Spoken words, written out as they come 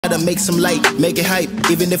gotta make some light, make it hype.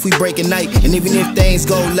 Even if we break at night, and even if things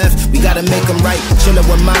go left, we gotta make them right. Chillin'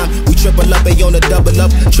 with mom, we triple up, they on the double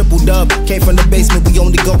up, triple dub. Came from the basement, we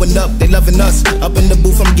only going up. They loving us. Up in the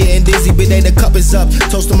booth, I'm getting dizzy, but they the cup is up.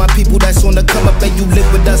 Toast to my people that's on the come up, and you live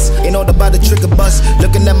with us. Ain't all about the trigger bus.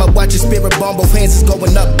 Looking at my watch, your spirit bomb, both hands is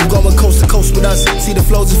going up. You going coast to coast with us. See the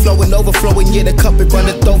flows is flowing, overflowing. Yeah, the cup it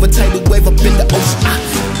runneth over, tidal wave up in the ocean.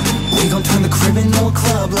 We gon' turn the crib into a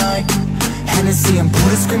club like Hennessy and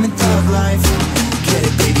Buddha screaming thug life. Get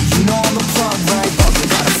it, baby, you know I'm the plug, right? But we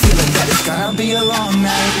got a feeling that it's gonna be a long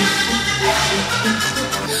night.